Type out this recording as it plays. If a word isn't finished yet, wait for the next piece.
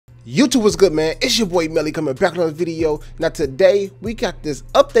YouTube was good, man. It's your boy Melly coming back on the video. Now today we got this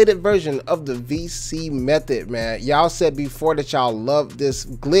updated version of the VC method, man. Y'all said before that y'all love this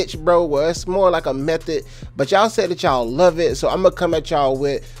glitch, bro. Well, it's more like a method, but y'all said that y'all love it, so I'm gonna come at y'all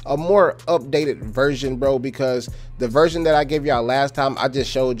with a more updated version, bro, because the version that I gave y'all last time, I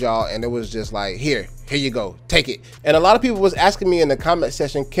just showed y'all and it was just like, here you go, take it. And a lot of people was asking me in the comment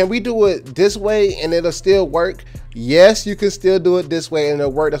section, can we do it this way and it'll still work? Yes, you can still do it this way and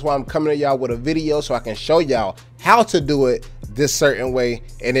it'll work. That's why I'm coming to y'all with a video so I can show y'all how to do it this certain way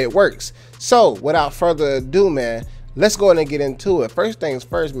and it works. So without further ado, man, let's go ahead and get into it. First things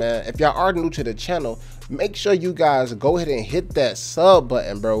first, man, if y'all are new to the channel, make sure you guys go ahead and hit that sub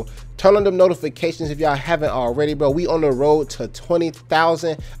button, bro. Turn on them notifications if y'all haven't already, bro. We on the road to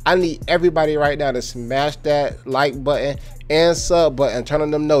 20,000. I need everybody right now to smash that like button and sub button. Turn on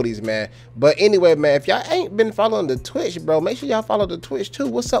them noties, man. But anyway, man, if y'all ain't been following the Twitch, bro, make sure y'all follow the Twitch too.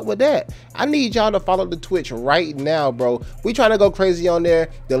 What's up with that? I need y'all to follow the Twitch right now, bro. We trying to go crazy on there.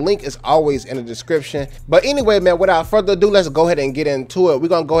 The link is always in the description. But anyway, man, without further ado, let's go ahead and get into it. We're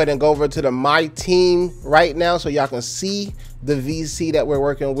gonna go ahead and go over to the MYTEAM right now so y'all can see the VC that we're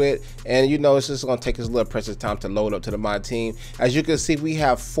working with, and you know it's just gonna take us a little precious time to load up to the MYTEAM. As you can see, we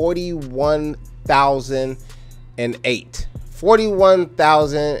have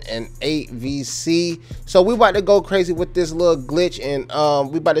 41,008 VC. So we about to go crazy with this little glitch, and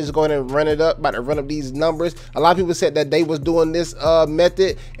we about to just go ahead and run it up, about to run up these numbers. A lot of people said that they was doing this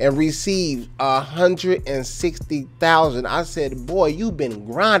method and received 160,000. I said, boy, you've been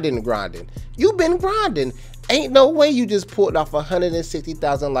grinding. You've been grinding. Ain't no way you just pulled off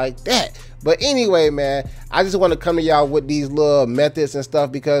 160,000 like that. But anyway, man, I just want to come to y'all with these little methods and stuff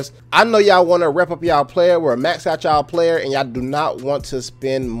because I know y'all want to rep up y'all player or max out y'all player and y'all do not want to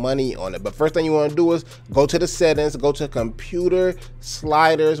spend money on it. But first thing you want to do is go to the settings, go to computer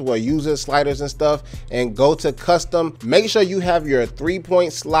sliders or user sliders and stuff, and go to custom. Make sure you have your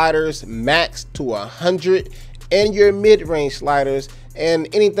 3-point sliders maxed to 100 and your mid-range sliders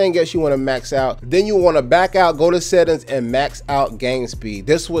and anything else you want to max out. Then you want to back out, go to settings, and max out game speed.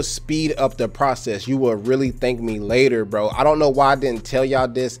 This will speed up the process. You will really thank me later, bro. I don't know why I didn't tell y'all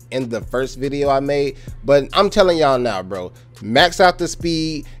this in the first video I made, but I'm telling y'all now, bro. Max out the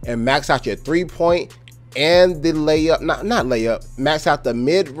speed and max out your 3-point and the layup, not layup, max out the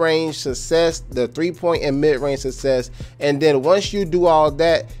mid-range success, the 3-point and mid-range success. And then once you do all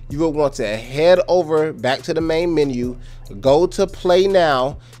that, you will want to head over back to the main menu, go to play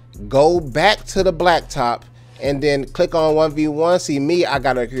now, go back to the blacktop, and then click on 1v1. See me, I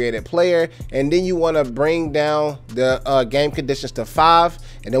got a created player, and then you want to bring down the game conditions to 5.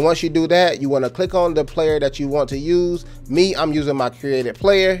 And then once you do that, you want to click on the player that you want to use. Me, I'm using my created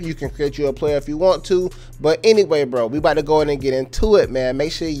player. You can create you a player if you want to. But anyway, bro, we about to go in and get into it, man.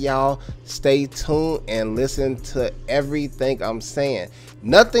 Make sure y'all stay tuned and listen to everything I'm saying.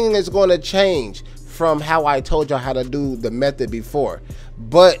 Nothing is going to change from how I told y'all how to do the method before,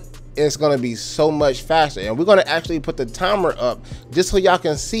 but it's gonna be so much faster, and we're gonna actually put the timer up just so y'all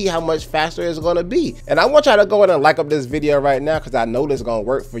can see how much faster it's gonna be. And I want y'all to go ahead and like up this video right now because I know this is gonna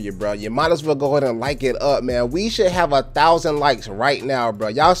work for you, bro. You might as well go ahead and like it up, man. We should have 1,000 likes right now, bro.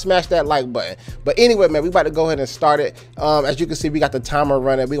 Y'all smash that like button. But anyway, man, we about to go ahead and start it. As you can see, we got the timer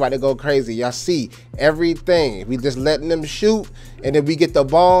running. We about to go crazy. Y'all see everything. We just letting them shoot, and then we get the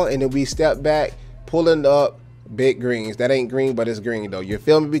ball, and then we step back, pulling up. Big greens. That ain't green, but it's green though. You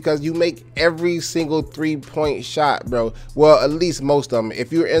feel me? Because you make every single 3-point shot, bro. Well, at least most of them.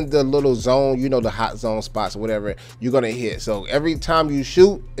 If you're in the little zone, you know, the hot zone spots or whatever, you're gonna hit. So every time you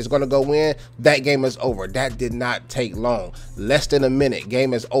shoot, it's gonna go in. That game is over. That did not take long. Less than a minute.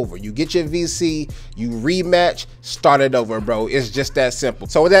 Game is over. You get your VC, you rematch, start it over, bro. It's just that simple.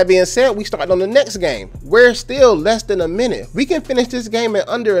 So with that being said, we start on the next game. We're still less than a minute. We can finish this game in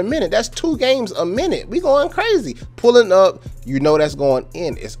under a minute. That's 2 games a minute. We going crazy. Pulling up, you know that's going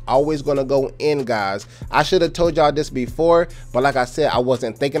in. It's always going to go in, guys. I should have told y'all this before, but like I said, I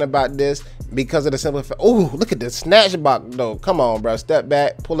wasn't thinking about this because of the simple fact. Oh, look at the snatch box though. Come on, bro. Step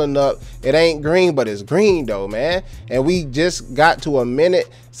back, pulling up. It ain't green, but it's green though, man. And we just got to a minute.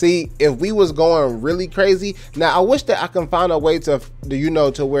 See, if we was going really crazy, now I wish that I can find a way to you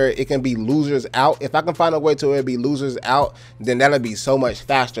know, to where it can be losers out. If I can find a way to where it be losers out, then that'll be so much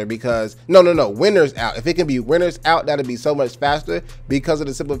faster because no, winners out. If it can be winners out, that'll be so much faster because of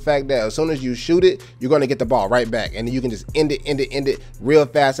the simple fact that as soon as you shoot it, you're going to get the ball right back, and then you can just end it real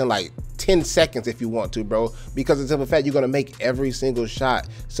fast in like 10 seconds if you want to, bro, because of the simple fact you're gonna make every single shot.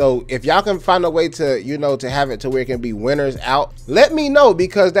 So if y'all can find a way to, you know, to have it to where it can be winners out, let me know,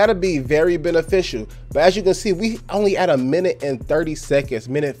 because that'll be very beneficial. But as you can see, we only at a minute and 30 seconds,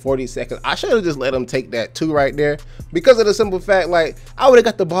 minute 40 seconds. I should have just let them take that 2 right there, because of the simple fact, like, I would have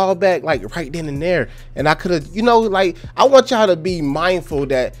got the ball back like right then and there, and I could have, you know, like, I want y'all to be mindful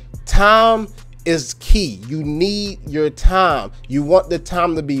that time is key. You need your time. You want the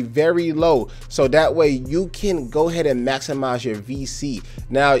time to be very low, so that way you can go ahead and maximize your VC.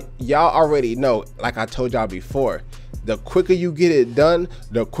 Now, y'all already know, like I told y'all before, the quicker you get it done,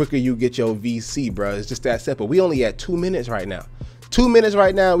 the quicker you get your VC, bro. It's just that simple. We only at 2 minutes right now. 2 minutes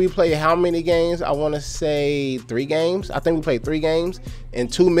right now. We play how many games? I want to say 3 games. I think we played 3 games in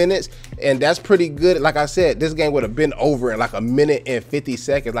 2 minutes, and that's pretty good. Like I said, this game would have been over in like a minute and 50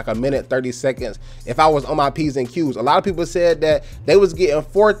 seconds, like a minute 30 seconds if I was on my P's and Q's. A lot of people said that they was getting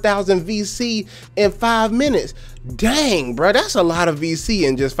 4,000 VC in 5 minutes. Dang, bro, that's a lot of VC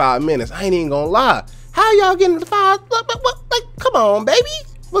in just 5 minutes. I ain't even gonna lie. How y'all getting the 5? Like, come on, baby.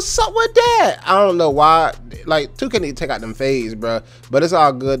 What's up with that? I don't know why. Like, 2K need to take out them fades, bro. But it's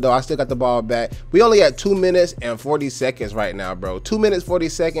all good though. I still got the ball back. We only at 2 minutes and 40 seconds right now, bro. 2 minutes 40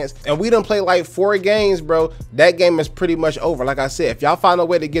 seconds, and we done play like 4 games, bro. That game is pretty much over. Like I said, if y'all find a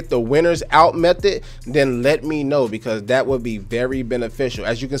way to get the winners out method, then let me know, because that would be very beneficial.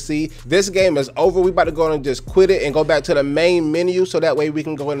 As you can see, this game is over. We about to go in and just quit it and go back to the main menu, so that way we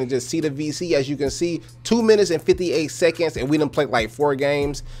can go in and just see the VC. As you can see, 2 minutes and 58 seconds, and we done played like 4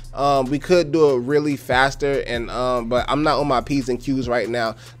 games. We could do it really faster, and but I'm not on my P's and Q's right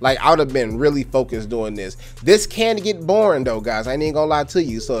now. Like, I would have been really focused doing this. This can get boring though, guys. I ain't even gonna lie to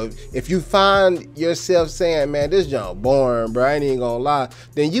you. So if you find yourself saying, man, this junk boring, bro, I ain't even gonna lie,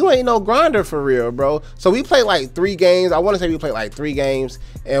 then you ain't no grinder for real, bro. So we played like 3 games. I want to say we played like 3 games,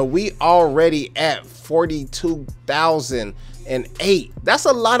 and we already at 42,008. That's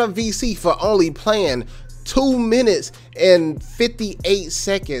a lot of VC for only playing 2 minutes and 58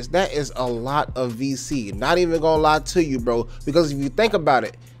 seconds. That is a lot of VC. Not even gonna lie to you, bro, because if you think about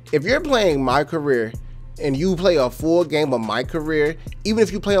it, if you're playing MYCAREER and you play a full game of MYCAREER, even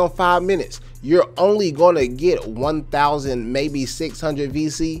if you play on 5 minutes, you're only gonna get 1,000, maybe 600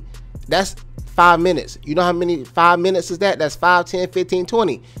 VC. That's 5 minutes. You know how many 5 minutes is that? That's 5, 10, 15,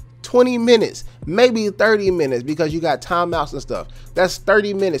 20. 20 minutes, maybe 30 minutes, because you got timeouts and stuff. That's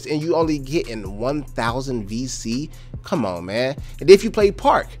 30 minutes and you only getting 1,000 VC. Come on, man. And if you play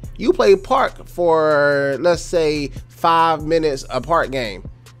Park, you play Park for, let's say, 5 minutes a Park game,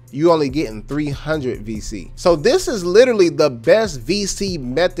 you only getting 300 VC. So this is literally the best VC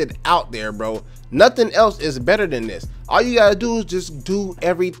method out there, bro. Nothing else is better than this. All you gotta do is just do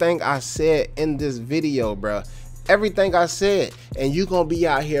everything I said in this video, bro. Everything I said, and you gonna be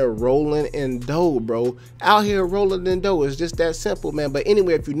out here rolling in dough, bro. Out here rolling in dough. It's just that simple, man. But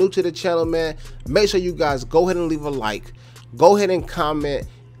anyway, if you're new to the channel, man, make sure you guys go ahead and leave a like, go ahead and comment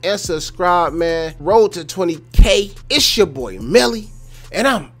and subscribe, man. Roll to 20K. It's your boy Melly, and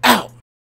I'm